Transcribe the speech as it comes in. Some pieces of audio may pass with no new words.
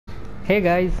Hey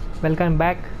guys, welcome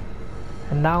back.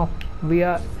 And now we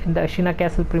are in the Ashina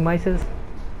Castle premises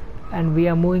and we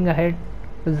are moving ahead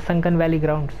to the Sunken Valley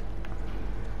grounds.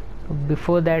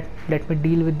 Before that, let me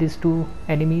deal with these two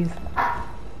enemies,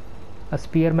 a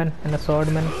spearman and a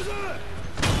swordman.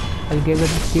 I'll give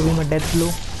him a death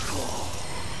blow.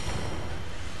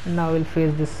 And now we'll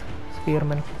face this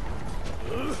spearman.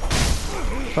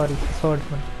 Sorry,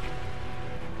 swordsman.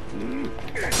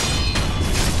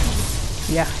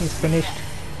 Yeah, he's finished.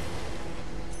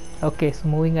 Okay, so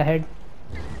moving ahead.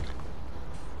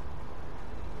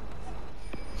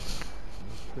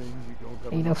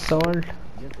 Enough salt.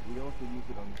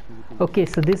 Okay,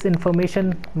 so this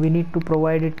information we need to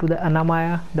provide it to the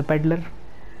Anamaya, the peddler.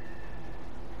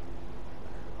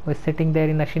 We're sitting there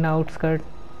in Ashina outskirt,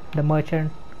 the merchant.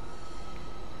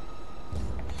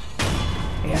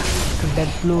 Yeah, so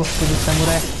death blow to the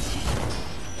samurai.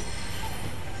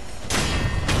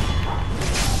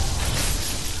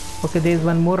 Okay, there is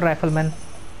one more rifleman.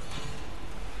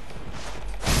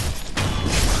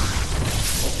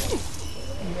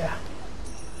 Yeah.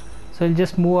 So I'll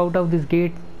just move out of this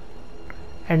gate.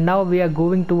 And now we are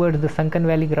going towards the Sunken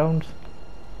Valley grounds.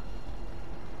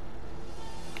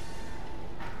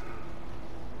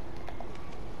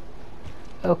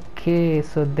 Okay,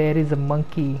 so there is a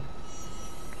monkey.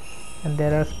 And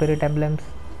there are spirit emblems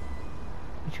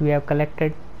which we have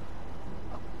collected.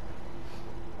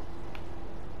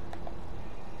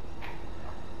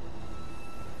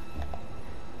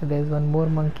 There's one more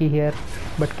monkey here,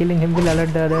 but killing him will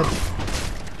alert the others.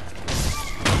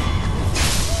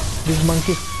 These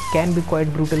monkeys can be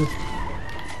quite brutal.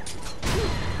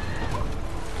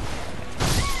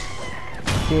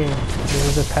 Okay, this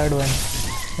is the third one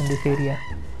in this area.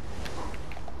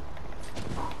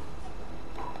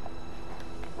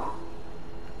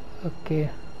 Okay,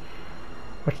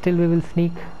 but still we will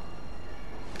sneak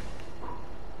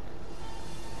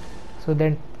so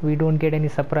that we don't get any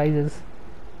surprises.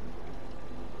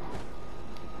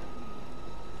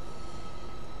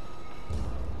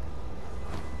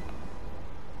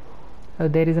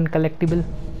 There is a collectible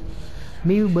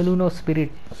Mew balloon of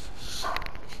spirit.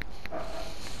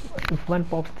 If one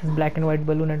pops this black and white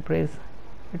balloon and prays,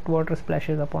 it water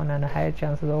splashes upon and a higher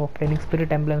chances of obtaining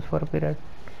spirit emblems for a period.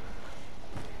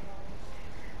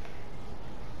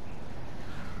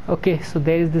 Okay, so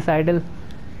there is this idol.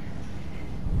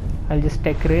 I'll just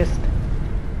take rest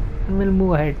and we'll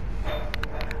move ahead.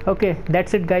 Okay,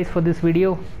 that's it guys for this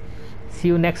video. See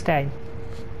you next time.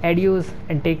 Adios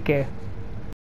and take care.